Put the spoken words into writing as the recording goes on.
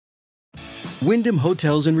Wyndham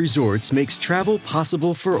Hotels and Resorts makes travel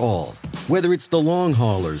possible for all. Whether it's the long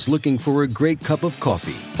haulers looking for a great cup of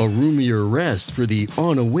coffee, a roomier rest for the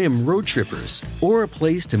on-a-whim road trippers, or a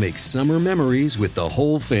place to make summer memories with the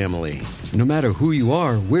whole family. No matter who you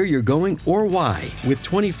are, where you're going, or why, with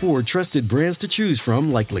 24 trusted brands to choose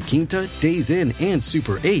from like La Quinta, Days Inn, and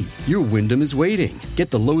Super 8, your Wyndham is waiting.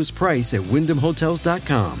 Get the lowest price at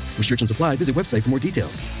WyndhamHotels.com. Restrictions apply. Visit website for more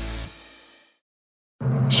details.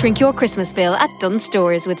 Shrink your Christmas bill at Dunnes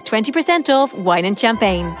Stores with 20% off wine and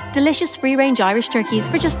champagne. Delicious free-range Irish turkeys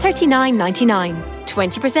for just $39.99.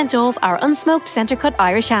 20% off our unsmoked centre-cut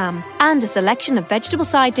Irish ham. And a selection of vegetable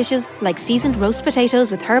side dishes like seasoned roast potatoes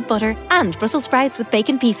with herb butter and Brussels sprouts with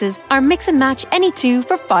bacon pieces are mix and match any two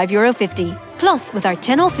for €5.50. Plus, with our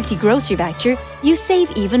 10 off 50 grocery voucher, you save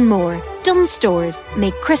even more. Dunnes Stores.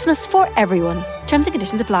 Make Christmas for everyone. Terms and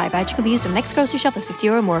conditions apply. Voucher can be used on the next grocery shop of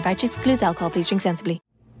 €50 or more. Voucher excludes alcohol. Please drink sensibly.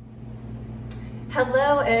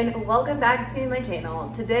 Hello and welcome back to my channel.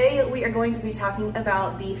 Today we are going to be talking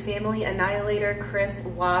about the family annihilator Chris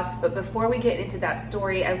Watts, but before we get into that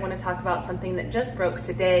story, I want to talk about something that just broke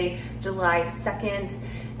today, July 2nd,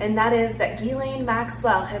 and that is that Ghislaine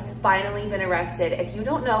Maxwell has finally been arrested. If you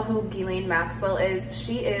don't know who Ghislaine Maxwell is,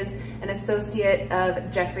 she is an associate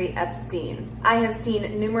of Jeffrey Epstein. I have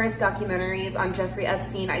seen numerous documentaries on Jeffrey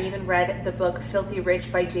Epstein. I even read the book Filthy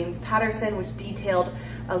Rich by James Patterson, which detailed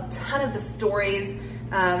a ton of the stories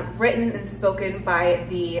written and spoken by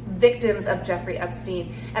the victims of Jeffrey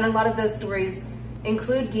Epstein. And a lot of those stories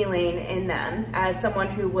include Ghislaine in them as someone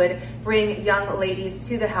who would bring young ladies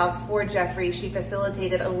to the house for Jeffrey. She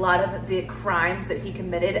facilitated a lot of the crimes that he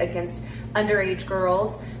committed against underage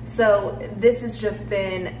girls. So this has just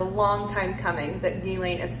been a long time coming that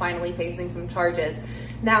Ghislaine is finally facing some charges.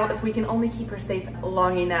 Now, if we can only keep her safe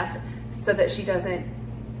long enough so that she doesn't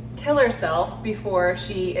kill herself before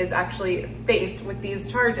she is actually faced with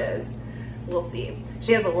these charges, we'll see.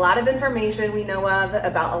 She has a lot of information we know of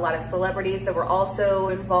about a lot of celebrities that were also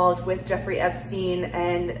involved with Jeffrey Epstein,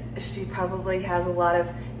 and she probably has a lot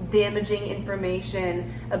of damaging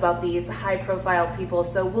information about these high-profile people.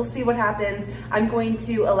 So we'll see what happens. I'm going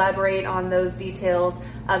to elaborate on those details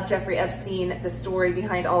of Jeffrey Epstein, the story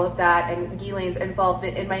behind all of that, and Ghislaine's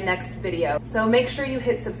involvement in my next video. So make sure you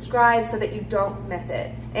hit subscribe so that you don't miss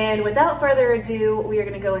it. And without further ado, we are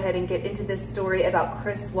going to go ahead and get into this story about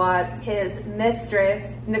Chris Watts, his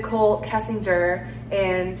mistress, Nicole Kessinger,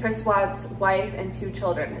 and Chris Watts' wife and 2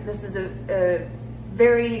 children. This is a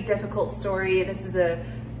very difficult story. This is a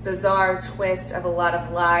bizarre twist of a lot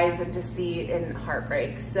of lies and deceit and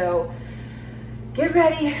heartbreak. So get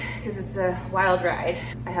ready, because it's a wild ride.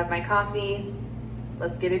 I have my coffee.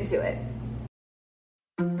 Let's get into it.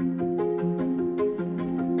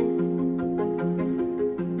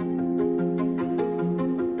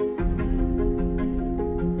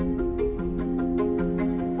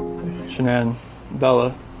 Shanann,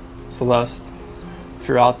 Bella, Celeste, if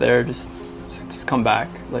you're out there, just come back.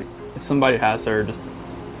 Like, if somebody has her, just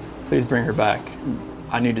please bring her back.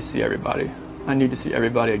 I need to see everybody. I need to see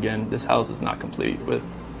everybody again. This house is not complete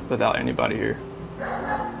without anybody here.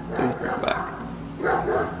 Please bring her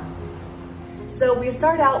back. So we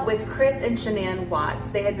start out with Chris and Shanann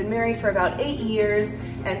Watts. They had been married for about 8 years,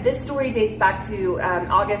 and this story dates back to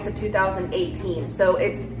August of 2018. So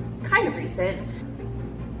it's kind of recent.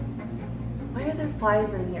 Why are there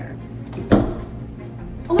flies in here?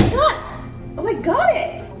 Oh my God! Oh, I got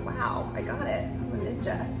it! Wow, I got it. I'm a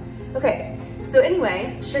ninja. Okay, so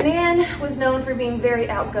anyway, Shanann was known for being very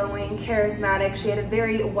outgoing, charismatic. She had a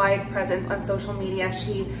very wide presence on social media.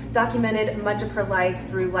 She documented much of her life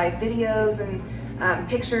through live videos and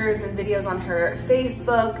pictures and videos on her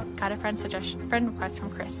Facebook. Got a friend request from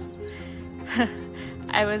Chris.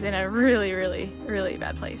 I was in a really, really, really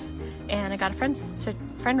bad place, and I got a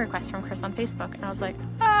friend request from Chris on Facebook, and I was like,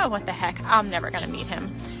 oh, what the heck, I'm never gonna meet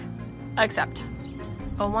him. Except,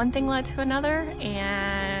 one thing led to another,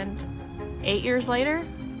 and 8 years later,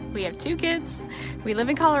 we have 2 kids, we live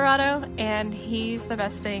in Colorado, and he's the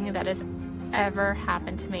best thing that has ever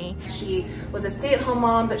happened to me. She was a stay-at-home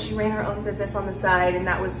mom, but she ran her own business on the side, and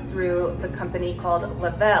that was through the company called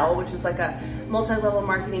Lavelle, which is like a multi-level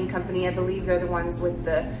marketing company. I believe they're the ones with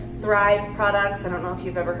the Thrive products. I don't know if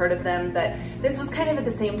you've ever heard of them, but this was kind of at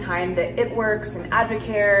the same time that It Works and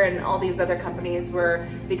Advocare and all these other companies were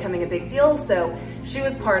becoming a big deal, so she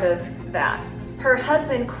was part of that. Her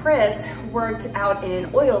husband, Chris, worked out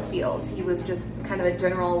in oil fields. He was just kind of a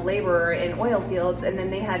general laborer in oil fields, and then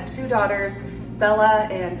they had 2 daughters, Bella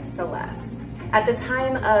and Celeste. At the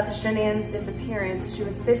time of Shanann's disappearance, she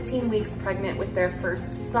was 15 weeks pregnant with their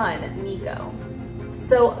first son, Nico.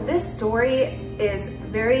 So this story is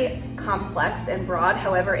very complex and broad.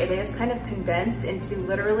 However, it is kind of condensed into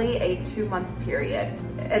literally a 2-month period,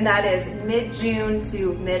 and that is mid-June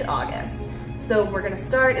to mid-August. So we're gonna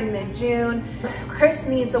start in mid-June. Chris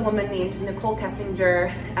meets a woman named Nicole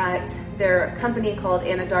Kessinger at their company called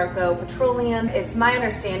Anadarko Petroleum. It's my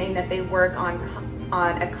understanding that they work on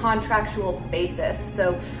a contractual basis.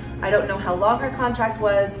 So I don't know how long her contract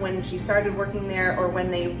was when she started working there or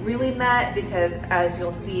when they really met, because as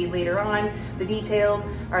you'll see later on, the details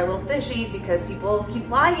are a little fishy because people keep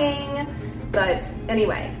lying. But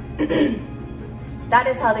anyway, that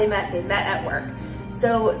is how they met. They met at work.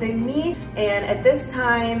 So they meet, and at this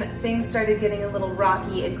time, things started getting a little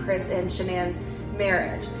rocky in Chris and Shanann's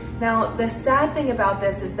marriage. Now, the sad thing about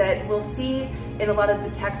this is that we'll see in a lot of the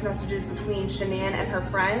text messages between Shanann and her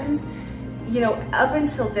friends, you know, up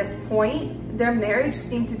until this point, their marriage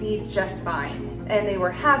seemed to be just fine. And they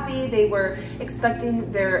were happy. They were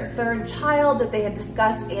expecting their 3rd child that they had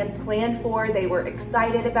discussed and planned for. They were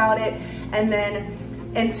excited about it. And then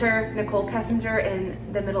enter Nicole Kessinger in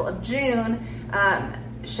the middle of June.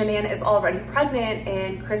 Shanann is already pregnant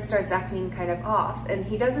and Chris starts acting kind of off. And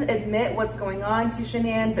he doesn't admit what's going on to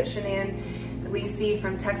Shanann, but Shanann, we see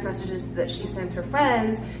from text messages that she sends her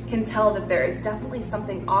friends, can tell that there is definitely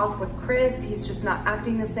something off with Chris. He's just not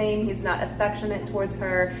acting the same. He's not affectionate towards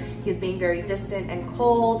her. He's being very distant and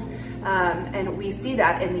cold. And we see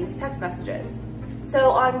that in these text messages.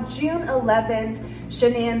 So on June 11th,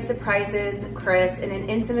 Shanann surprises Chris in an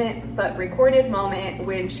intimate but recorded moment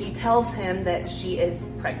when she tells him that she is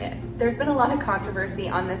pregnant. There's been a lot of controversy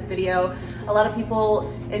on this video. A lot of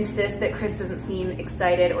people insist that Chris doesn't seem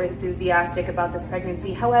excited or enthusiastic about this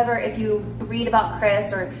pregnancy. However, if you read about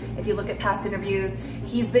Chris or if you look at past interviews,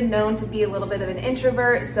 he's been known to be a little bit of an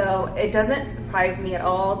introvert, so it doesn't surprise me at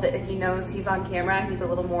all that if he knows he's on camera, he's a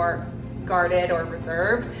little more guarded or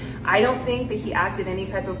reserved. I don't think that he acted any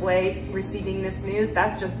type of way receiving this news.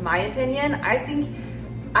 That's just my opinion.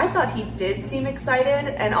 I thought he did seem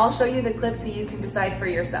excited, and I'll show you the clip so you can decide for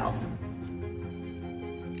yourself.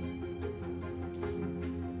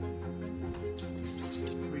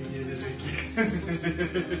 We did it again.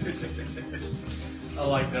 I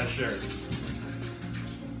like that shirt.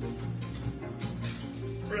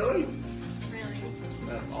 Really? Really?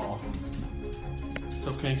 That's awesome.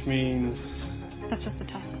 So pink means... That's just the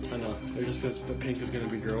test. I know. It just says the pink is going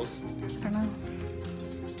to be girls. I don't know.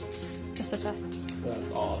 Just the test. That's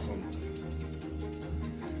awesome.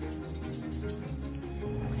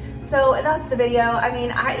 So that's the video. I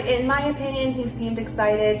mean, in my opinion, he seemed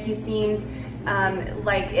excited. He seemed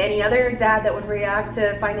like any other dad that would react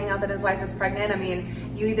to finding out that his wife is pregnant. I mean,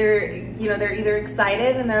 they're either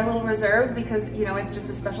excited and they're a little reserved because, you know, it's just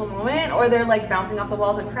a special moment, or they're like bouncing off the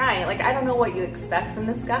walls and crying. Like, I don't know what you expect from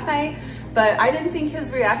this guy, but I didn't think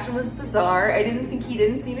his reaction was bizarre. I didn't think he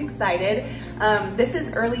didn't seem excited. This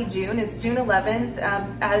is early June. It's June 11th.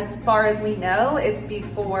 As far as we know, it's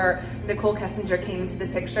before Nicole Kessinger came into the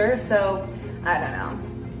picture. So I don't know.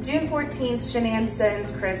 June 14th, Shanann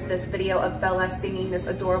sends Chris this video of Bella singing this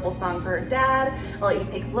adorable song for her dad. I'll let you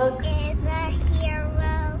take a look. Is a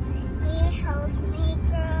hero. He helps me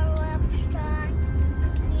grow up strong.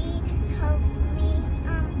 He helped me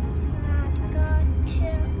not go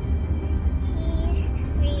too. He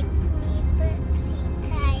reads me books. He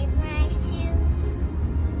ties my shoes.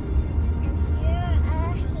 If you're a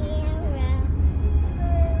hero,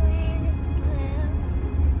 blue and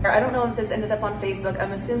blue. I don't know if this ended up on Facebook.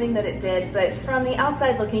 I'm assuming that it did, but from the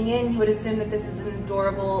outside looking in, you would assume that this is an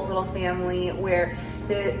adorable little family where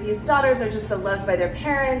these daughters are just so loved by their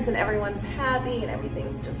parents and everyone's happy and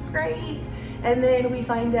everything's just great. And then we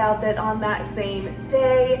find out that on that same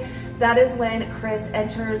day, that is when Chris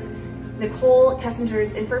enters Nicole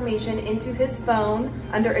Kessinger's information into his phone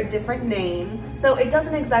under a different name. So it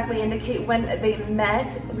doesn't exactly indicate when they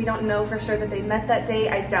met. We don't know for sure that they met that day.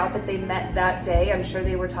 I doubt that they met that day. I'm sure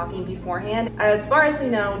they were talking beforehand. As far as we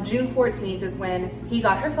know, June 14th is when he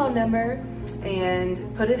got her phone number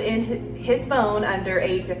and put it in his phone under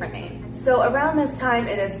a different name. So around this time,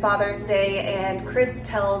 it is Father's Day, and Chris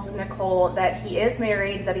tells Nicole that he is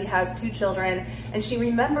married, that he has 2 children, and she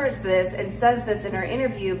remembers this and says this in her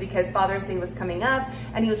interview because Father's Day was coming up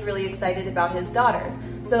and he was really excited about his daughters.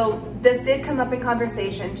 So this did come up in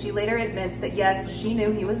conversation. She later admits that yes, she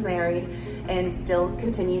knew he was married and still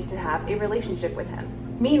continued to have a relationship with him.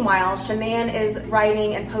 Meanwhile, Shanann is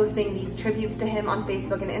writing and posting these tributes to him on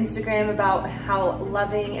Facebook and Instagram about how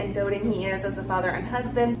loving and doting he is as a father and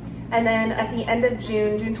husband. And then at the end of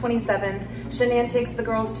June, June 27th, Shanann takes the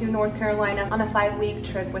girls to North Carolina on a 5-week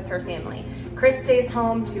trip with her family. Chris stays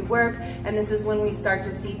home to work, and this is when we start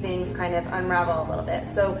to see things kind of unravel a little bit.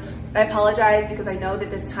 So I apologize because I know that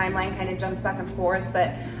this timeline kind of jumps back and forth, but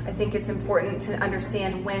I think it's important to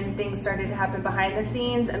understand when things started to happen behind the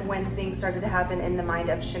scenes and when things started to happen in the mind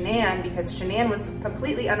of Shanann, because Shanann was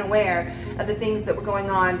completely unaware of the things that were going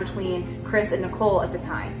on between Chris and Nicole at the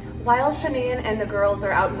time. While Shanann and the girls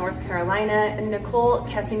are out in North Carolina, Nicole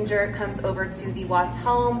Kessinger comes over to the Watts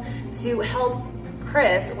home to help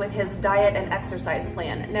Chris with his diet and exercise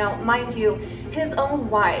plan. Now, mind you, his own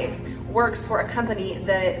wife works for a company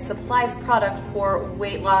that supplies products for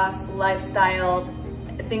weight loss, lifestyle,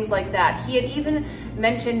 things like that. He had even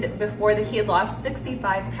mentioned before that he had lost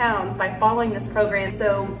 65 pounds by following this program.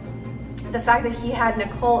 So the fact that he had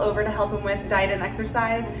Nicole over to help him with diet and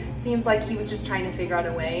exercise seems like he was just trying to figure out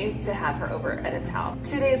a way to have her over at his house.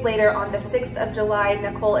 2 days later, on the 6th of July,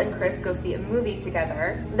 Nicole and Chris go see a movie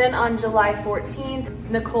together. Then on July 14th,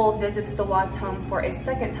 Nicole visits the Watts home for a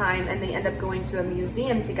second time, and they end up going to a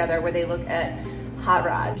museum together where they look at hot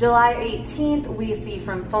rod. July 18th, we see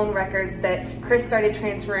from phone records that Chris started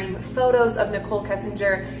transferring photos of Nicole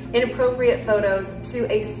Kessinger, inappropriate photos, to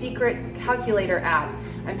a secret calculator app.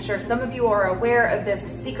 I'm sure some of you are aware of this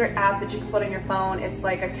secret app that you can put on your phone. It's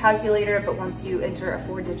like a calculator, but once you enter a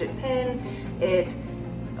 4-digit PIN, it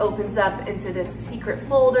opens up into this secret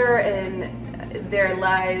folder, and there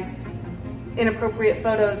lies inappropriate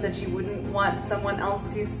photos that you wouldn't want someone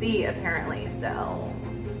else to see, apparently. So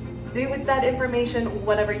do with that information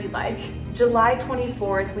whatever you like. July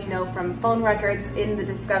 24th, we know from phone records in the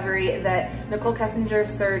discovery that Nicole Kessinger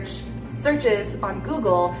searches on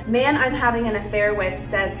Google, "Man I'm having an affair with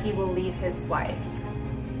says he will leave his wife."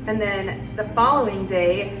 And then the following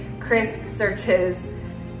day, Chris searches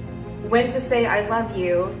 "when to say I love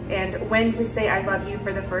you" and "when to say I love you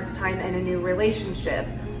for the first time in a new relationship."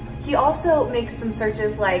 He also makes some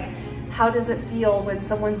searches like, "How does it feel when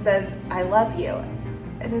someone says I love you?"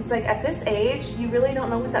 And it's like, at this age, you really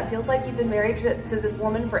don't know what that feels like. You've been married to this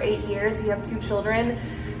woman for 8 years, you have 2 children.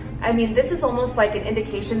 I mean, this is almost like an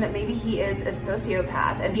indication that maybe he is a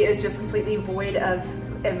sociopath and he is just completely void of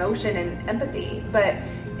emotion and empathy. But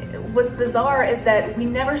what's bizarre is that we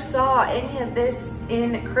never saw any of this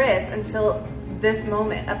in Chris until this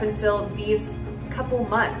moment, up until these couple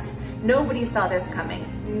months. Nobody saw this coming.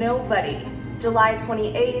 Nobody. July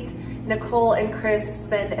 28th, Nicole and Chris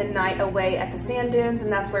spend a night away at the sand dunes,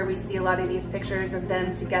 and that's where we see a lot of these pictures of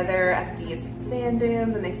them together at these sand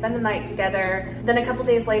dunes, and they spend the night together. Then a couple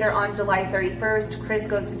days later, on July 31st, Chris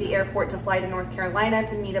goes to the airport to fly to North Carolina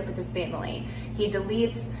to meet up with his family. He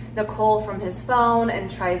deletes Nicole from his phone and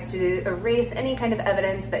tries to erase any kind of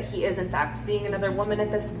evidence that he is in fact seeing another woman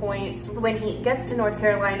at this point. When he gets to North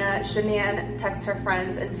Carolina, Shanann texts her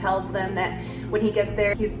friends and tells them that when he gets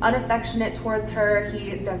there, he's unaffectionate towards her.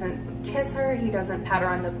 He doesn't kiss her, he doesn't pat her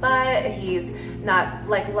on the butt, he's not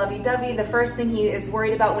like lovey-dovey. The first thing he is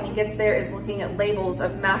worried about when he gets there is looking at labels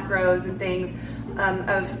of macros and things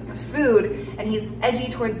of food, and he's edgy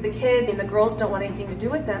towards the kids, and the girls don't want anything to do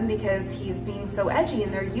with them because he's being so edgy,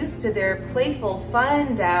 and they're used to their playful,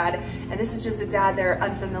 fun dad, and this is just a dad they're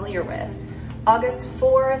unfamiliar with. August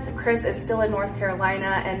 4th, Chris is still in North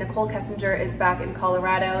Carolina and Nicole Kessinger is back in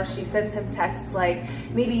Colorado. She sends him texts like,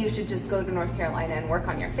 "Maybe you should just go to North Carolina and work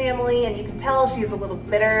on your family," and you can tell she's a little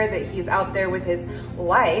bitter that he's out there with his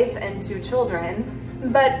wife and 2 children.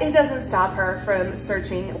 But it doesn't stop her from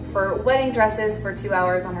searching for wedding dresses for 2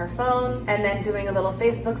 hours on her phone and then doing a little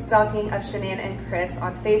Facebook stalking of Shanann and Chris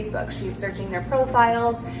on Facebook. She's searching their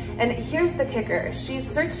profiles, and here's the kicker. She's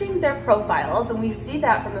searching their profiles, and we see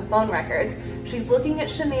that from the phone records. She's looking at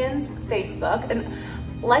Shanann's Facebook, and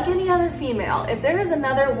like any other female, if there is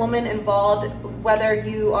another woman involved, whether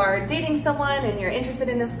you are dating someone and you're interested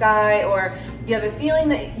in this guy, or you have a feeling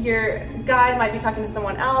that your guy might be talking to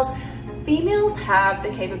someone else, females have the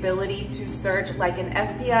capability to search like an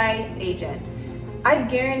FBI agent. I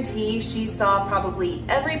guarantee she saw probably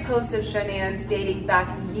every post of Shanann's dating back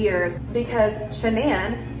years, because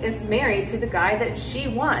Shanann is married to the guy that she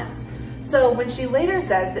wants. So when she later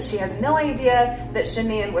says that she has no idea that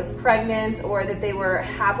Shanann was pregnant or that they were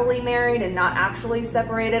happily married and not actually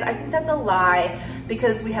separated, I think that's a lie,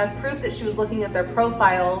 because we have proof that she was looking at their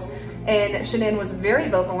profiles, and Shanann was very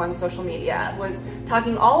vocal on social media, was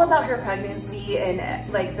talking all about her pregnancy and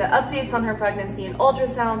like the updates on her pregnancy and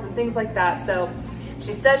ultrasounds and things like that. So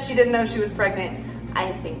she says she didn't know she was pregnant.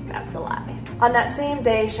 I think that's a lie. On that same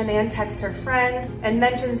day, Shanann texts her friend and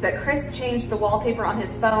mentions that Chris changed the wallpaper on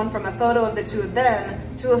his phone from a photo of the 2 of them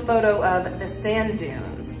to a photo of the sand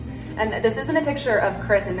dunes. And this isn't a picture of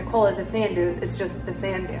Chris and Nicole at the sand dunes, it's just the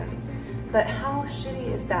sand dunes. But how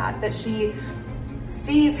shitty is that she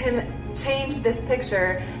sees him change this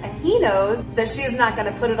picture and he knows that she's not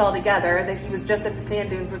gonna put it all together, that he was just at the sand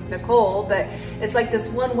dunes with Nicole, but it's like this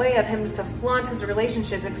one way of him to flaunt his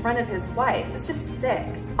relationship in front of his wife. It's just sick.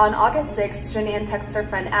 On August 6th, Shanann texts her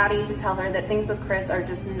friend Addie to tell her that things with Chris are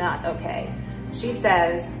just not okay. She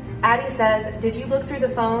says, Addie says, "Did you look through the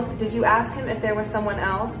phone? Did you ask him if there was someone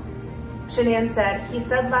else?" Shanann said, "He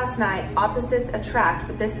said last night, opposites attract,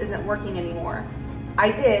 but this isn't working anymore."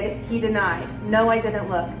 "I did," he denied. "No, I didn't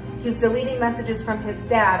look. He's deleting messages from his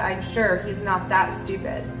dad. I'm sure he's not that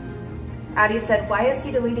stupid." Addie said, "Why is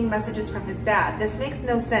he deleting messages from his dad? This makes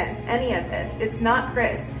no sense, any of this. It's not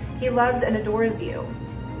Chris. He loves and adores you."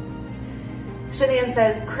 Shanann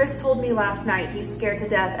says, "Chris told me last night he's scared to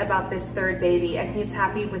death about this third baby and he's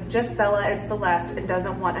happy with just Bella and Celeste and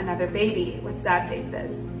doesn't want another baby," with sad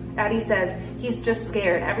faces. Addie says, "He's just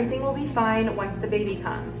scared. Everything will be fine once the baby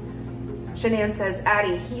comes." Shanann says,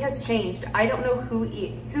 "Addie, he has changed. I don't know who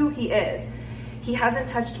he is. He hasn't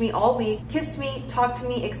touched me all week, kissed me, talked to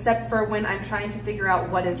me, except for when I'm trying to figure out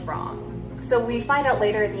what is wrong." So we find out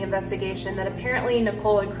later in the investigation that apparently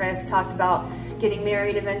Nicole and Chris talked about getting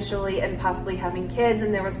married eventually and possibly having kids,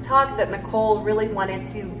 and there was talk that Nicole really wanted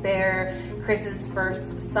to bear Chris's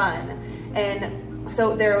first son. And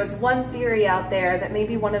so there was one theory out there that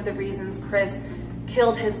maybe one of the reasons Chris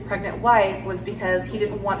killed his pregnant wife was because he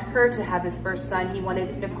didn't want her to have his first son. He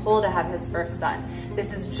wanted Nicole to have his first son.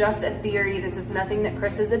 This is just a theory. This is nothing that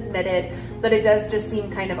Chris has admitted, but it does just seem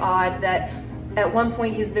kind of odd that at one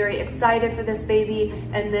point he's very excited for this baby,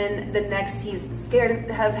 and then the next he's scared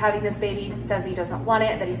of having this baby, says he doesn't want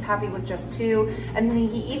it, that he's happy with just two, and then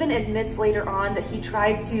he even admits later on that he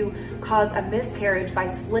tried to cause a miscarriage by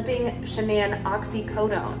slipping Shanann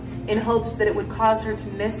oxycodone in hopes that it would cause her to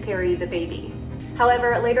miscarry the baby.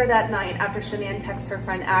 However, later that night, after Shanann texts her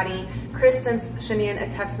friend Addie, Chris sends Shanann a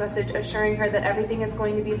text message assuring her that everything is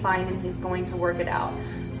going to be fine and he's going to work it out.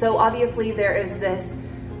 So obviously there is this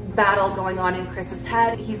battle going on in Chris's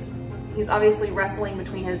head. He's obviously wrestling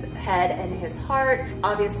between his head and his heart.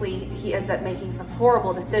 Obviously, he ends up making some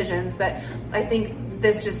horrible decisions, but I think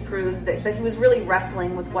this just proves that he was really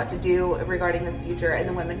wrestling with what to do regarding his future and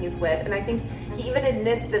the women he's with. And I think he even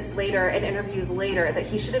admits this later in interviews later, that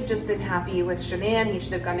he should have just been happy with Shanann. He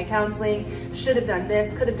should have gone to counseling, should have done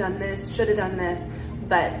this, could have done this, should have done this,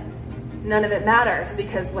 but none of it matters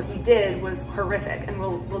because what he did was horrific, and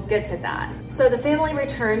we'll get to that. So the family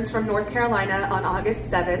returns from North Carolina on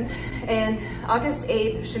August 7th, and August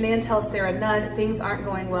 8th, Shanann tells Sarah Nudd things aren't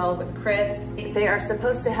going well with Chris. They are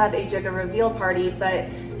supposed to have a gender reveal party, but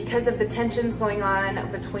because of the tensions going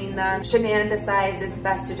on between them, Shanann decides it's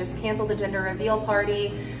best to just cancel the gender reveal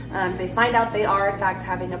party. They find out they are in fact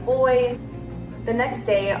having a boy. The next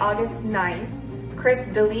day, August 9th, Chris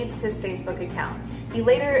deletes his Facebook account. He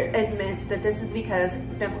later admits that this is because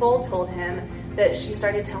Nicole told him that she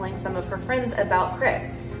started telling some of her friends about Chris.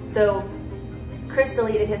 So Chris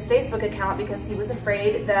deleted his Facebook account because he was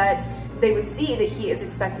afraid that they would see that he is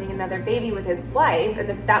expecting another baby with his wife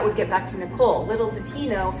and that would get back to Nicole. Little did he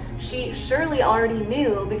know, she surely already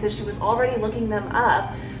knew because she was already looking them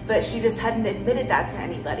up, but she just hadn't admitted that to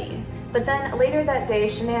anybody. But then later that day,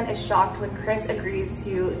 Shanann is shocked when Chris agrees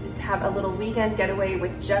to have a little weekend getaway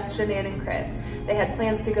with just Shanann and Chris. They had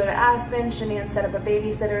plans to go to Aspen. Shanann set up a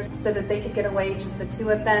babysitter so that they could get away, just the two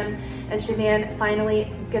of them. And Shanann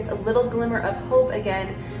finally gets a little glimmer of hope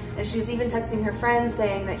again. And she's even texting her friends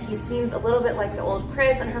saying that he seems a little bit like the old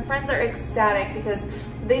Chris, and her friends are ecstatic because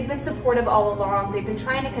they've been supportive all along. They've been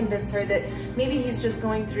trying to convince her that maybe he's just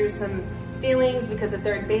going through some feelings because a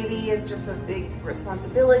third baby is just a big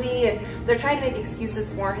responsibility, and they're trying to make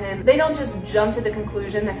excuses for him. They don't just jump to the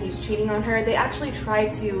conclusion that he's cheating on her. They actually try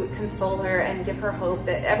to console her and give her hope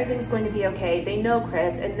that everything's going to be okay. They know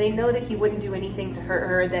Chris, and they know that he wouldn't do anything to hurt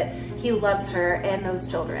her, that he loves her and those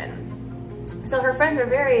children. So her friends are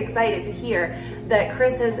very excited to hear that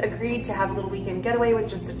Chris has agreed to have a little weekend getaway with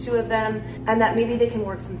just the two of them, and that maybe they can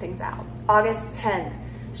work some things out. August 10th,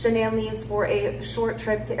 Shanann leaves for a short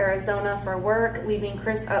trip to Arizona for work, leaving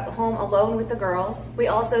Chris at home alone with the girls. We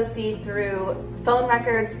also see through phone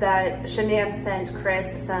records that Shanann sent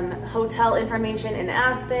Chris some hotel information in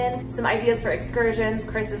Aspen, some ideas for excursions.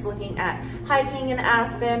 Chris is looking at hiking in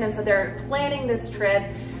Aspen, and so they're planning this trip,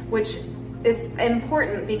 which is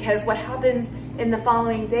important because what happens in the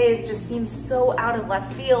following days just seems so out of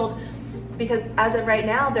left field, because as of right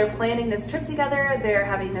now, they're planning this trip together, they're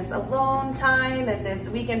having this alone time and this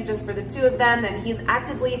weekend just for the two of them, and he's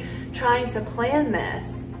actively trying to plan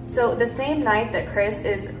this. So the same night that Chris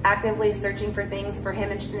is actively searching for things for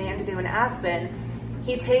him and Shanann to do in Aspen,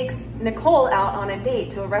 he takes Nicole out on a date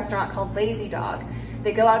to a restaurant called Lazy Dog.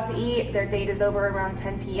 They go out to eat, their date is over around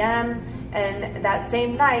 10 p.m. And that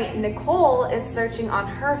same night, Nicole is searching on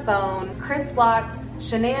her phone Chris Watts,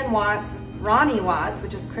 Shanann Watts, Ronnie Watts,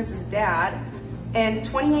 which is Chris's dad, and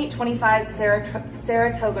 2825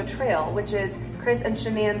 Saratoga Trail, which is Chris and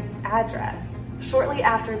Shanann's address. Shortly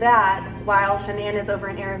after that, while Shanann is over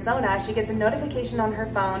in Arizona, she gets a notification on her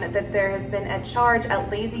phone that there has been a charge at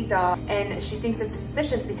Lazy Dog, and she thinks it's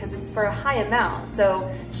suspicious because it's for a high amount.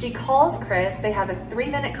 So she calls Chris. They have a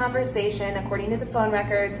 3-minute conversation according to the phone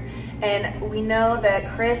records, and we know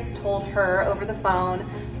that Chris told her over the phone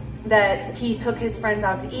that he took his friends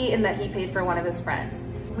out to eat and that he paid for one of his friends.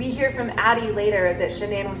 We hear from Addie later that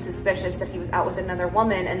Shanann was suspicious that he was out with another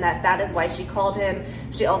woman and that is why she called him.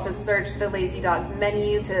 She also searched the Lazy Dog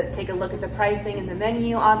menu to take a look at the pricing and the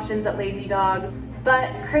menu options at Lazy Dog. But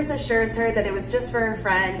Chris assures her that it was just for her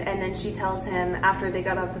friend, and then she tells him after they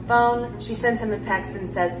got off the phone, she sends him a text and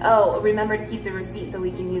says, "Oh, remember to keep the receipt so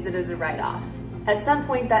we can use it as a write-off." At some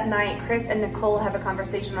point that night, Chris and Nicole have a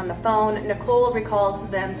conversation on the phone. Nicole recalls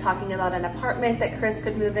them talking about an apartment that Chris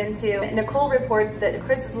could move into. Nicole reports that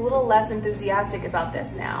Chris is a little less enthusiastic about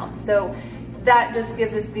this now. So that just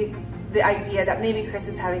gives us the idea that maybe Chris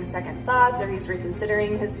is having second thoughts or he's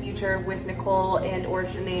reconsidering his future with Nicole and or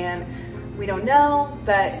Shanann. We don't know,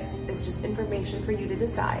 but it's just information for you to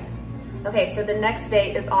decide. Okay, so the next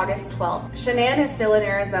day is August 12th. Shanann is still in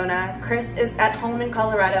Arizona. Chris is at home in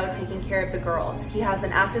Colorado taking care of the girls. He has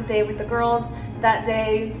an active day with the girls that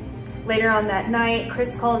day. Later on that night,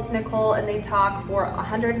 Chris calls Nicole and they talk for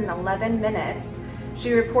 111 minutes.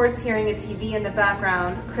 She reports hearing a TV in the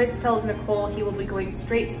background. Chris tells Nicole he will be going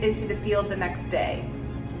straight into the field the next day.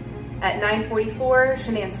 At 9:44,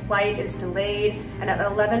 Shanann's flight is delayed, and at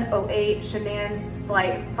 11:08, Shanann's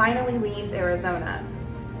flight finally leaves Arizona.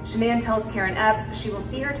 Shanann tells Karen Epps she will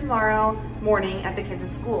see her tomorrow morning at the kids'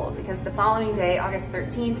 school because the following day, August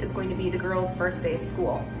 13th, is going to be the girls' first day of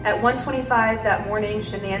school. At 1:25 that morning,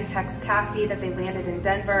 Shanann texts Cassie that they landed in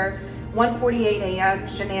Denver. 1:48 a.m.,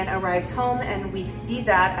 Shanann arrives home, and we see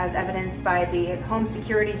that as evidenced by the home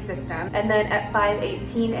security system. And then at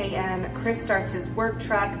 5:18 a.m., Chris starts his work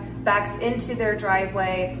truck, backs into their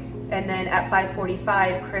driveway, and then at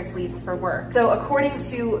 5:45, Chris leaves for work. So according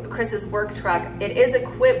to Chris's work truck, it is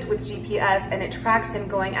equipped with GPS and it tracks him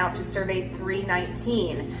going out to survey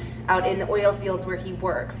 319 out in the oil fields where he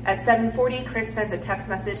works. At 7:40, Chris sends a text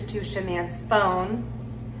message to Shanann's phone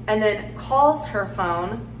and then calls her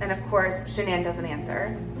phone, and of course, Shanann doesn't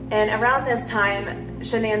answer. And around this time,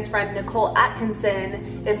 Shanann's friend Nicole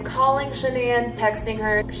Atkinson is calling Shanann, texting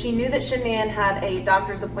her. She knew that Shanann had a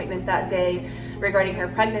doctor's appointment that day regarding her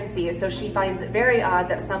pregnancy, so she finds it very odd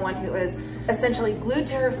that someone who is essentially glued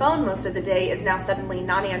to her phone most of the day is now suddenly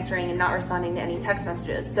not answering and not responding to any text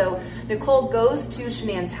messages. So Nicole goes to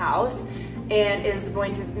Shanann's house and is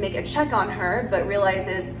going to make a check on her, but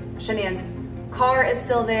realizes Shanann's car is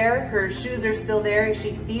still there, her shoes are still there,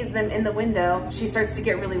 she sees them in the window. She starts to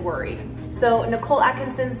get really worried. So Nicole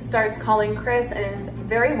Atkinson starts calling Chris and is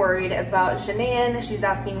very worried about Shanann. She's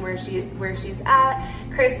asking where she's at.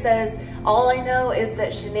 Chris says, all I know is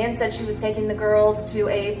that Shanann said she was taking the girls to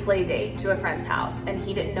a play date to a friend's house, and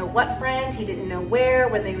he didn't know what friend, he didn't know where,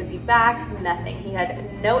 when they would be back, nothing. He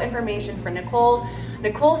had no information for Nicole.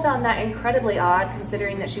 Nicole found that incredibly odd,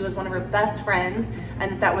 considering that she was one of her best friends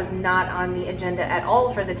and that was not on the agenda at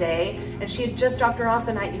all for the day, and she had just dropped her off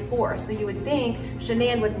the night before. So you would think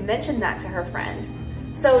Shanann would mention that to her friend.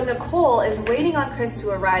 So Nicole is waiting on Chris to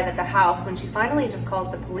arrive at the house when she finally just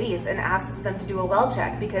calls the police and asks them to do a well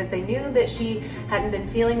check because they knew that she hadn't been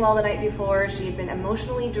feeling well the night before. She had been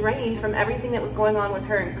emotionally drained from everything that was going on with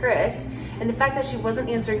her and Chris. And the fact that she wasn't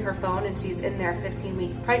answering her phone and she's in there 15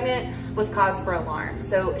 weeks pregnant was cause for alarm.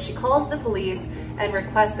 So she calls the police and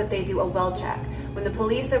requests that they do a well check. When the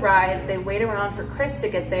police arrive, they wait around for Chris to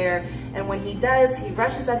get there, and when he does, he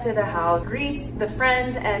rushes up to the house, greets the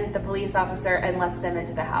friend and the police officer, and lets them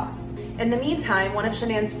into the house. In the meantime, one of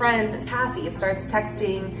Shanann's friends, Cassie, starts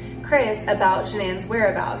texting Chris about Shanann's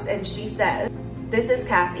whereabouts, and she says, "This is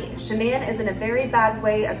Cassie. Shanann is in a very bad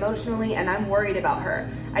way emotionally, and I'm worried about her.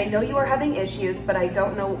 I know you are having issues, but I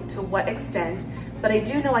don't know to what extent, but I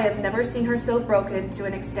do know I have never seen her so broken to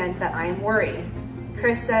an extent that I am worried."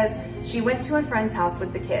 Chris says, "She went to a friend's house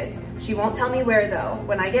with the kids. She won't tell me where though.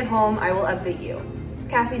 When I get home, I will update you."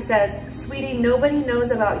 Cassie says, "Sweetie, nobody knows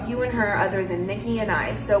about you and her other than Nikki and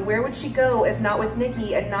I, so where would she go if not with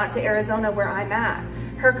Nikki and not to Arizona where I'm at?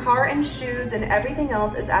 Her car and shoes and everything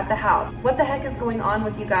else is at the house. What the heck is going on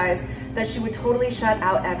with you guys that she would totally shut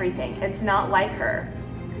out everything? It's not like her.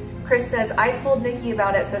 Chris says, I told Nikki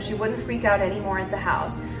about it so she wouldn't freak out anymore at the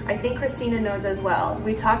house. I think Christina knows as well.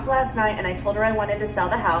 We talked last night and I told her I wanted to sell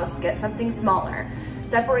the house, get something smaller.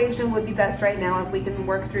 Separation would be best right now if we can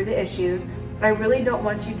work through the issues. I really don't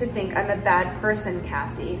want you to think I'm a bad person,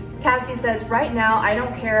 Cassie. Cassie says, right now, I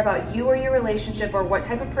don't care about you or your relationship or what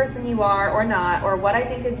type of person you are or not, or what I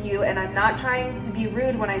think of you, and I'm not trying to be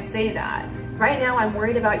rude when I say that. Right now, I'm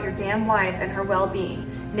worried about your damn wife and her well-being.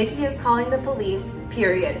 Nikki is calling the police,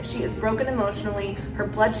 period. She is broken emotionally, her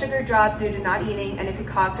blood sugar dropped due to not eating, and it could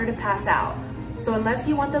cause her to pass out. So unless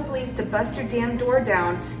you want the police to bust your damn door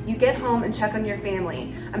down, you get home and check on your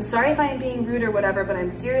family. I'm sorry if I am being rude or whatever, but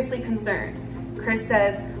I'm seriously concerned. Chris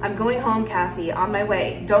says, I'm going home, Cassie, on my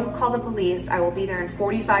way. Don't call the police. I will be there in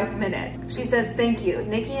 45 minutes. She says, thank you.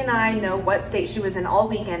 Nikki and I know what state she was in all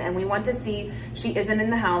weekend, and we want to see she isn't in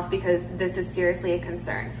the house because this is seriously a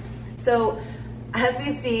concern. So as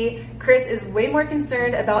we see, Chris is way more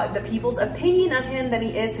concerned about the people's opinion of him than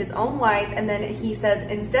he is his own wife. And then he says,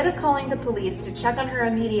 instead of calling the police to check on her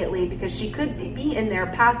immediately because she could be in there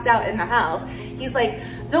passed out in the house, he's like,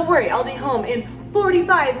 don't worry, I'll be home in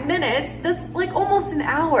 45 minutes. That's like almost an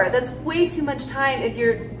hour. That's way too much time if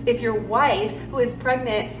your wife, who is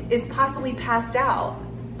pregnant, is possibly passed out.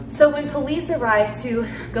 So when police arrive to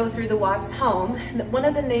go through the Watts home, one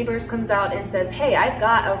of the neighbors comes out and says, hey, I've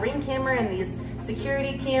got a Ring camera and these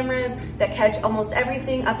security cameras that catch almost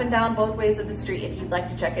everything up and down both ways of the street if you'd like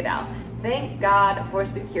to check it out. Thank God for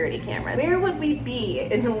security cameras. Where would we be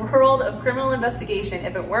in the world of criminal investigation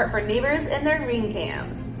if it weren't for neighbors and their Ring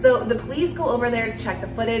cams? So the police go over there to check the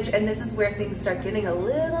footage, and this is where things start getting a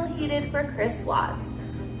little heated for Chris Watts.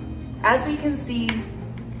 As we can see,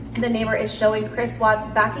 the neighbor is showing Chris Watts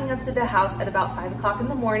backing up to the house at about 5 o'clock in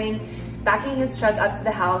the morning, backing his truck up to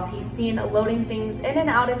the house. He's seen loading things in and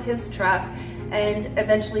out of his truck and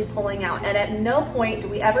eventually pulling out. And at no point do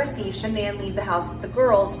we ever see Shanann leave the house with the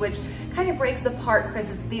girls, which kind of breaks apart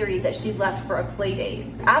Chris's theory that she left for a play date.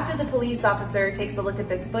 After the police officer takes a look at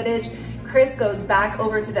this footage, Chris goes back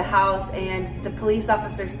over to the house and the police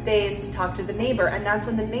officer stays to talk to the neighbor. And that's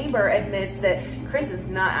when the neighbor admits that Chris is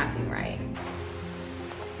not acting right.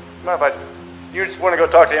 If you just want to go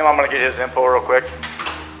talk to him, I'm going to get his info real quick.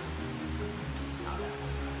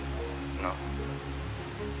 No.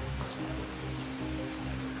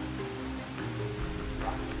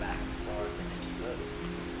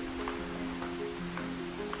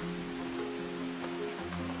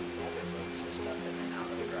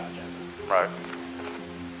 Right.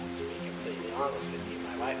 To be completely honest with you,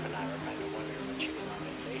 my wife and I were kind of wondering when she was on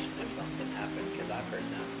vacation if something happened, because I've heard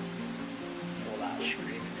them full out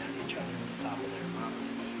screaming at each other at the top of their lungs.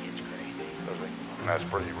 It's crazy. And that's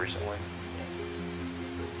pretty recently.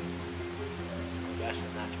 I'm guessing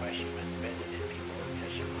that's why she went visiting people, is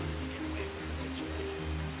because she wanted to get away from the situation.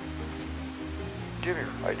 Give me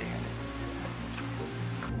your ID.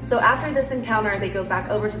 So after this encounter, they go back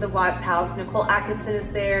over to the Watts house. Nicole Atkinson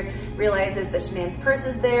is there, realizes that Shanann's purse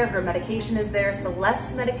is there, her medication is there,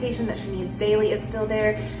 Celeste's medication that she needs daily is still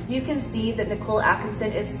there. You can see that Nicole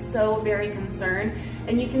Atkinson is so very concerned,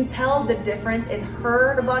 and you can tell the difference in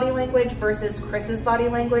her body language versus Chris's body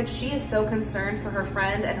language. She is so concerned for her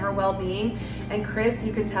friend and her well-being, and Chris,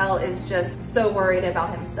 you can tell, is just so worried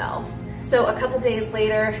about himself. So a couple days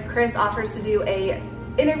later, Chris offers to do a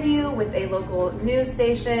interview with a local news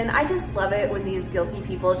station. I just love it when these guilty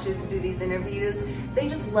people choose to do these interviews. They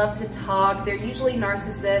just love to talk. They're usually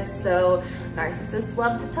narcissists, so narcissists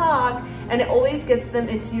love to talk, and it always gets them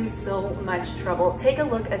into so much trouble. Take a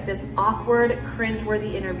look at this awkward,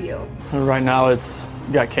 cringeworthy interview. Right now it's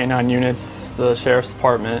got K9 units, the sheriff's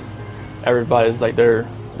department. Everybody's like they're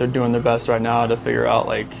doing their best right now to figure out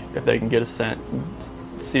like if they can get a scent,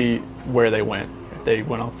 see where they went. If they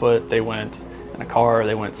went on foot, they went in a car,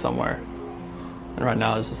 they went somewhere. And right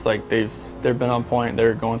now it's just like they've been on point.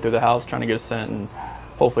 They're going through the house trying to get a scent, and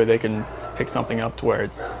hopefully they can pick something up to where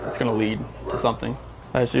it's going to lead to something.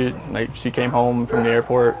 She came home from the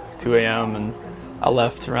airport 2 a.m. and I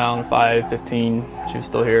left around 5:15. She was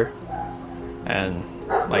still here, and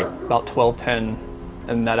like about 12:10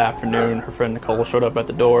 in that afternoon, her friend Nicole showed up at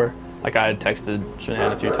the door. Like I had texted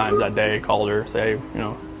Shanann a few times that day, called her, say,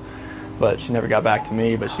 but she never got back to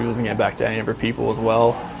me, but she wasn't getting back to any of her people as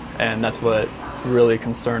well. And that's what really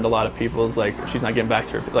concerned a lot of people, is like, if she's not getting back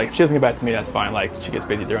to her, like if she doesn't get back to me, that's fine, like she gets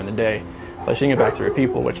busy during the day, but she didn't get back to her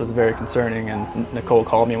people, which was very concerning. And Nicole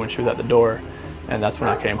called me when she was at the door, and that's when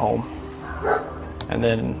I came home. And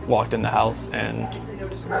then walked in the house and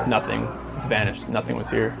nothing was vanished, nothing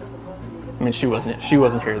was here. I mean, she wasn't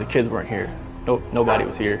here. The kids weren't here. Nobody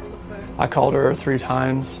was here. I called her 3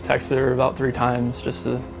 times, texted her about 3 times just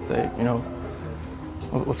to say, you know,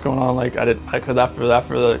 what's going on. Like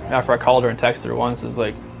after I called her and texted her once, it was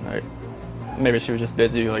like maybe she was just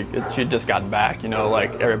busy. Like she had just gotten back. You know,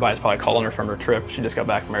 like everybody's probably calling her from her trip. She just got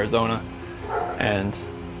back from Arizona, and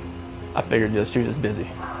I figured she was just busy.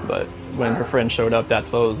 But when her friend showed up,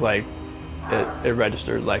 that's what it was like. It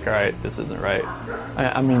registered like, all right, this isn't right.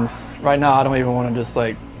 I mean, right now I don't even want to just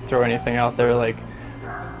like throw anything out there. Like,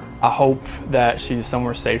 I hope that she's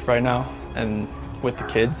somewhere safe right now and with the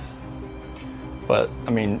kids. But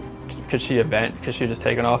I mean, could she just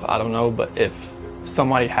taken off? I don't know. But if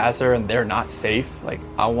somebody has her and they're not safe, like,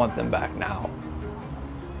 I want them back now.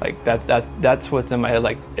 Like that's what's in my head.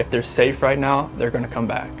 Like, if they're safe right now, they're gonna come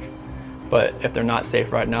back. But if they're not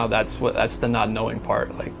safe right now, that's the not knowing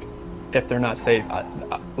part. Like, if they're not safe,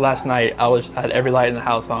 last night I had every light in the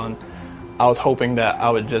house on. I was hoping that I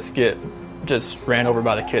would just ran over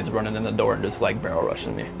by the kids running in the door and just like barrel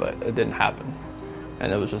rushing me, but it didn't happen.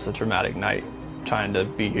 And it was just a traumatic night trying to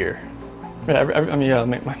be here. I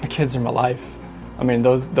mean, my kids are my life. I mean,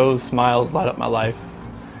 those smiles light up my life.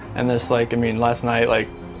 And just like, I mean, last night, like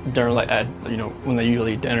during you know, when they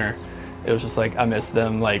usually eat dinner, it was just like I missed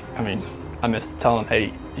them. Like, I mean, I missed telling them,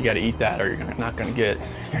 hey, you got to eat that or you're not going to get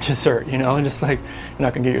your dessert, you know, and just like you're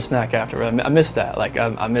not going to get your snack after. I missed that. Like,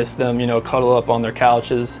 I missed them, you know, cuddle up on their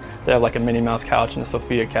couches. They have like a Minnie Mouse couch and a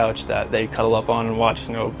Sophia couch that they cuddle up on and watch,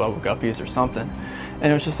 you know, Bubble Guppies or something.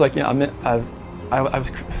 And it was just like, you know,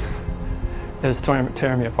 it was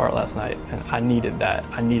tearing me apart last night, and I needed that.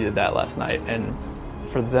 I needed that last night, and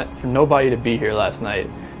for nobody to be here last night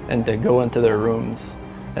and to go into their rooms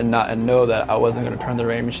and know that I wasn't going to turn the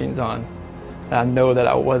rain machines on, and I know that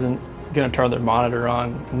I wasn't going to turn their monitor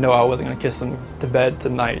on, and know I wasn't going to kiss them to bed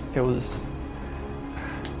tonight. It was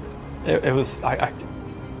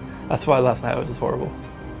that's why last night was just horrible.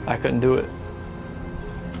 I couldn't do it.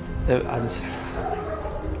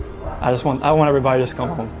 I want everybody to just come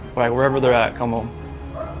home. Like, wherever they're at, come home.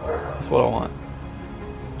 That's what I want.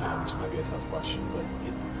 This might be a tough question, but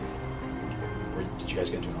did you guys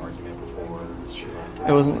get into an argument before she left?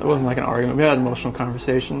 It wasn't like an argument. We had an emotional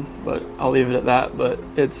conversation, but I'll leave it at that. But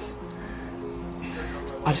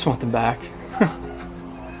I just want them back.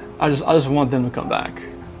 I just want them to come back.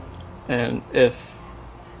 And if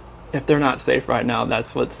they're not safe right now,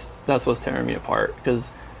 that's what's tearing me apart. Because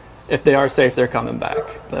if they are safe, they're coming back.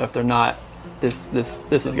 But if they're not, this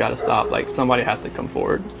has got to stop. Like, somebody has to come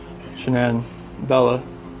forward. Shanann, Bella,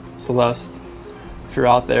 Celeste, if you're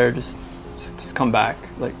out there, just come back.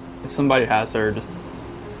 Like, if somebody has her, just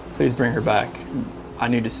please bring her back. I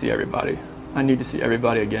need to see everybody. I need to see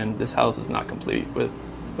everybody again. This house is not complete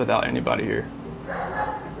without anybody here.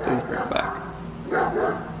 Please bring her back.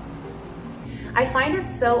 I find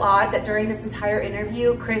it so odd that during this entire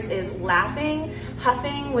interview, Chris is laughing,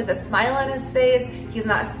 huffing with a smile on his face. He's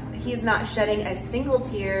not shedding a single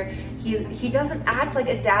tear. He doesn't act like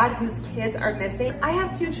a dad whose kids are missing. I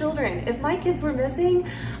have 2 children. If my kids were missing,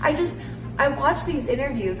 I watch these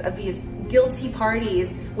interviews of these guilty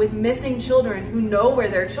parties with missing children who know where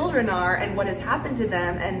their children are and what has happened to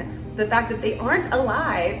them and the fact that they aren't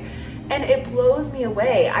alive. And it blows me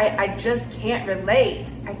away. I just can't relate.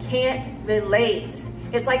 I can't relate.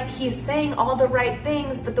 It's like he's saying all the right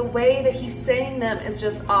things, but the way that he's saying them is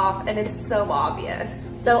just off, and it's so obvious.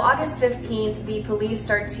 So August 15th, the police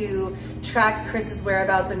start to track Chris's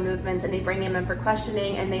whereabouts and movements, and they bring him in for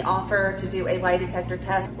questioning, and they offer to do a lie detector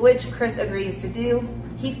test, which Chris agrees to do.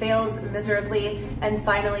 He fails miserably, and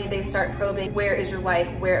finally they start probing. Where is your wife?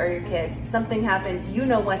 Where are your kids? Something happened. You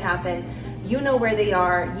know what happened. You know where they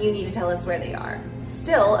are. You need to tell us where they are.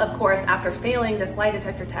 Still, of course, after failing this lie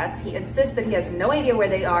detector test, he insists that he has no idea where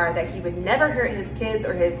they are, that he would never hurt his kids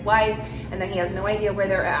or his wife, and that he has no idea where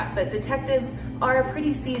they're at. But detectives are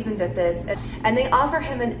pretty seasoned at this, and they offer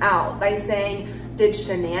him an out by saying, did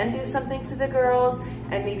Shanann do something to the girls?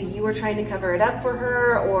 And maybe you were trying to cover it up for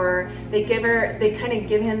her, or they kind of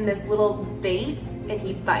give him this little bait, and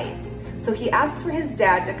he bites. So he asks for his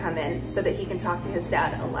dad to come in so that he can talk to his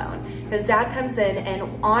dad alone. His dad comes in,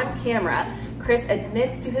 and on camera, Chris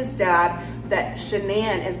admits to his dad that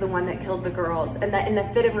Shanann is the one that killed the girls, and that in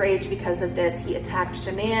a fit of rage because of this, he attacked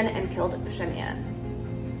Shanann and killed Shanann.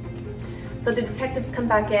 So the detectives come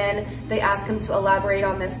back in, they ask him to elaborate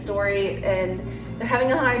on this story, and they're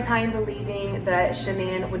having a hard time believing that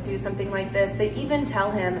Shanann would do something like this. They even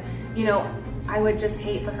tell him, you know, I would just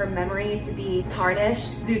hate for her memory to be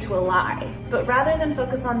tarnished due to a lie. But rather than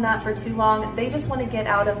focus on that for too long, they just want to get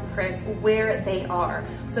out of Chris where they are.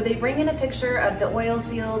 So they bring in a picture of the oil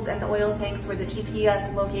fields and the oil tanks where the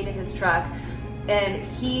GPS located his truck. And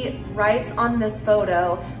he writes on this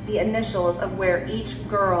photo the initials of where each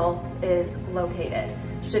girl is located.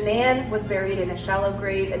 Shanann was buried in a shallow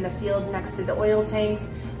grave in the field next to the oil tanks,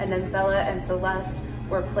 and then Bella and Celeste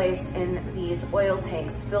were placed in these oil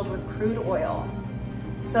tanks filled with crude oil.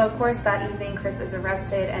 So of course that evening Chris is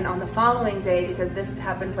arrested, and on the following day, because this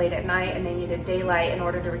happened late at night and they needed daylight in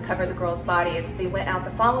order to recover the girls' bodies, they went out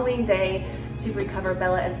the following day to recover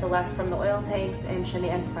Bella and Celeste from the oil tanks and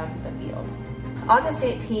Shanann from the field. August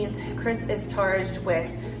 18th, Chris is charged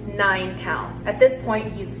with 9 counts. At this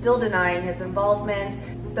point, he's still denying his involvement.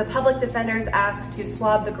 The public defenders asked to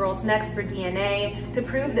swab the girls' necks for DNA to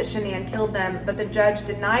prove that Shanann killed them, but the judge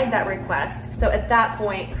denied that request. So at that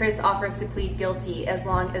point, Chris offers to plead guilty as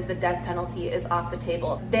long as the death penalty is off the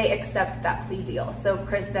table. They accept that plea deal. So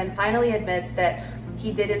Chris then finally admits that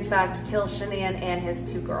he did in fact kill Shanann and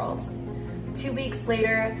his 2 girls. 2 weeks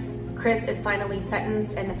later, Chris is finally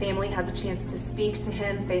sentenced and the family has a chance to speak to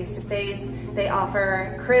him face to face. They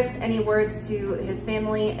offer Chris any words to his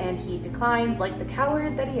family and he declines like the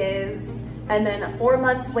coward that he is. And then 4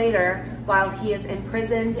 months later, while he is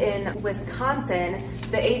imprisoned in Wisconsin,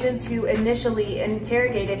 the agents who initially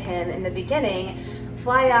interrogated him in the beginning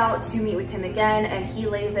fly out to meet with him again, and he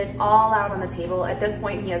lays it all out on the table. At this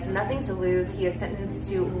point, he has nothing to lose. He is sentenced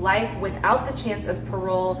to life without the chance of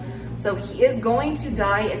parole. So he is going to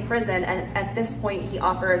die in prison, and at this point he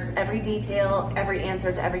offers every detail, every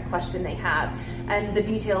answer to every question they have, and the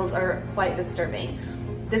details are quite disturbing.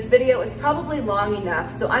 This video is probably long enough,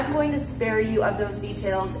 so I'm going to spare you of those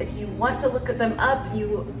details. If you want to look them up,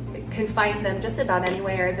 you can find them just about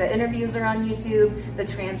anywhere. The interviews are on YouTube, the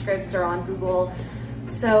transcripts are on Google.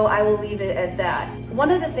 So I will leave it at that.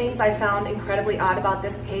 One of the things I found incredibly odd about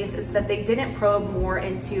this case is that they didn't probe more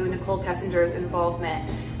into Nicole Kessinger's involvement.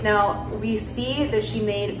 Now, we see that she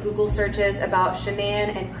made Google searches about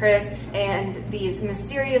Shanann and Chris and these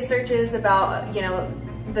mysterious searches about, you know,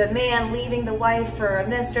 the man leaving the wife for a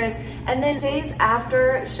mistress, and then days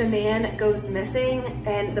after Shanann goes missing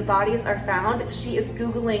and the bodies are found, she is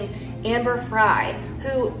Googling Amber Frey,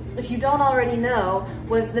 who, if you don't already know,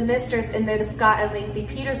 was the mistress in the Scott and Lacey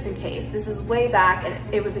Peterson case. This is way back,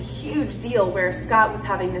 and it was a huge deal where Scott was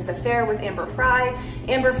having this affair with Amber Frey.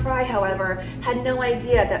 Amber Frey, however, had no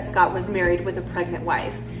idea that Scott was married with a pregnant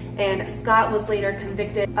wife. And Scott was later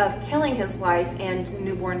convicted of killing his wife and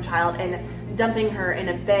newborn child and dumping her in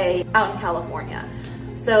a bay out in California.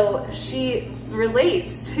 So she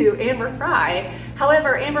relates to Amber Frey.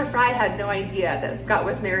 However, Amber Frey had no idea that Scott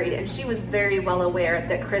was married, and she was very well aware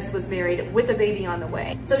that Chris was married with a baby on the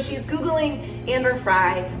way. So she's Googling Amber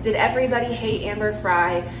Frey. Did everybody hate Amber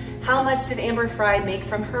Frey? How much did Amber Frey make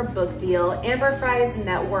from her book deal? Amber Frey's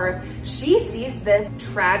net worth. She sees this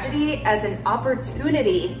tragedy as an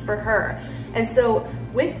opportunity for her. And so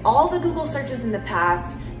with all the Google searches in the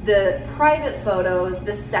past, the private photos,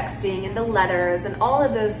 the sexting and the letters and all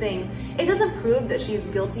of those things, it doesn't prove that she's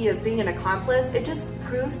guilty of being an accomplice. It just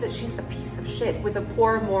proves that she's a piece of shit with a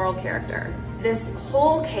poor moral character. This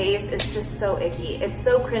whole case is just so icky. It's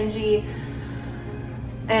so cringy.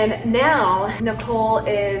 And now Nicole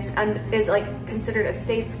is like considered a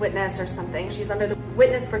state's witness or something. She's under the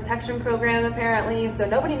witness protection program apparently, so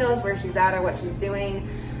nobody knows where she's at or what she's doing.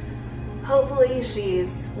 Hopefully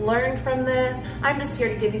she's learned from this. I'm just here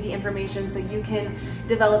to give you the information so you can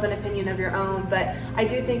develop an opinion of your own, but I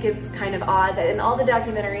do think it's kind of odd that in all the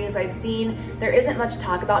documentaries I've seen, there isn't much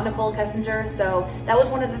talk about Nicole Kessinger, so that was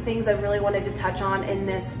one of the things I really wanted to touch on in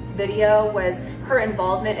this video, was her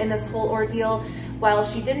involvement in this whole ordeal. While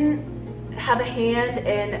she didn't have a hand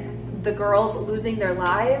in the girls losing their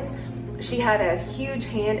lives, she had a huge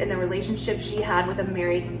hand in the relationship she had with a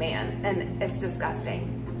married man, and it's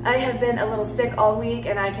disgusting. I have been a little sick all week,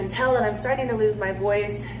 and I can tell that I'm starting to lose my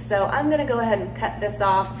voice, so I'm gonna go ahead and cut this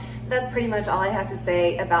off. That's pretty much all I have to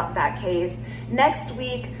say about that case. Next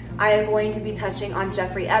week, I am going to be touching on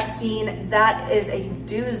Jeffrey Epstein. That is a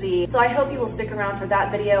doozy. So I hope you will stick around for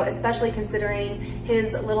that video, especially considering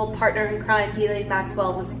his little partner in crime, Ghislaine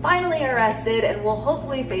Maxwell, was finally arrested and will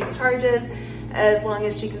hopefully face charges as long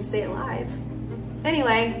as she can stay alive.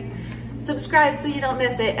 Anyway, subscribe so you don't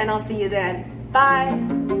miss it, and I'll see you then.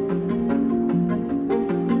 Bye.